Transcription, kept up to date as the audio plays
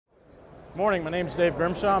Morning, my name is Dave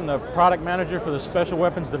Grimshaw. I'm the product manager for the Special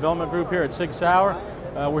Weapons Development Group here at Sig Sauer.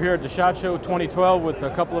 We're here at the SHOT Show 2012 with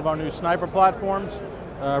a couple of our new sniper platforms.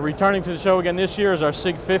 Returning to the show again this year is our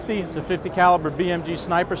Sig 50. It's a 50 caliber BMG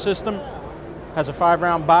sniper system. Has a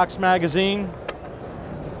 5-round box magazine,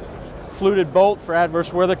 fluted bolt for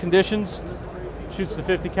adverse weather conditions. Shoots the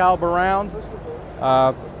 50 caliber round.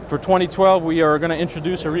 For 2012, we are going to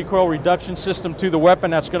introduce a recoil reduction system to the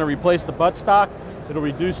weapon that's going to replace the buttstock. It'll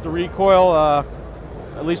reduce the recoil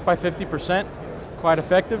at least by 50%, quite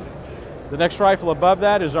effective. The next rifle above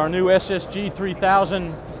that is our new SSG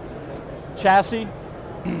 3000 chassis.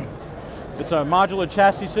 It's a modular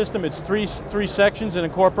chassis system. It's three sections and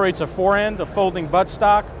incorporates a forend, a folding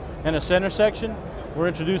buttstock, and a center section. We're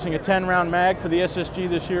introducing a 10-round mag for the SSG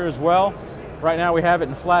this year as well. Right now we have it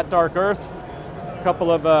in flat dark earth. A couple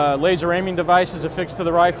of laser aiming devices affixed to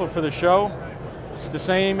the rifle for the show. It's the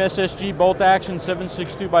same SSG bolt action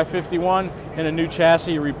 7.62x51, and a new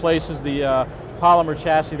chassis replaces the polymer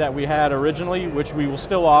chassis that we had originally, which we will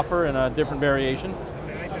still offer in a different variation.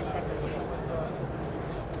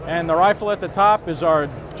 And the rifle at the top is our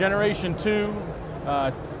Generation 2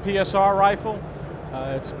 PSR rifle.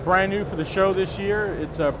 It's brand new for the show this year.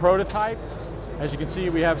 It's a prototype. As you can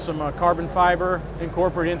see, we have some carbon fiber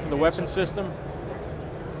incorporated into the weapon system.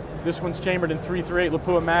 This one's chambered in .338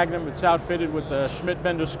 Lapua Magnum. It's outfitted with a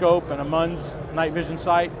Schmidt-Bender scope and a Munz night vision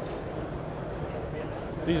sight.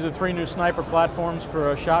 These are the 3 new sniper platforms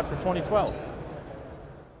for SHOT for 2012.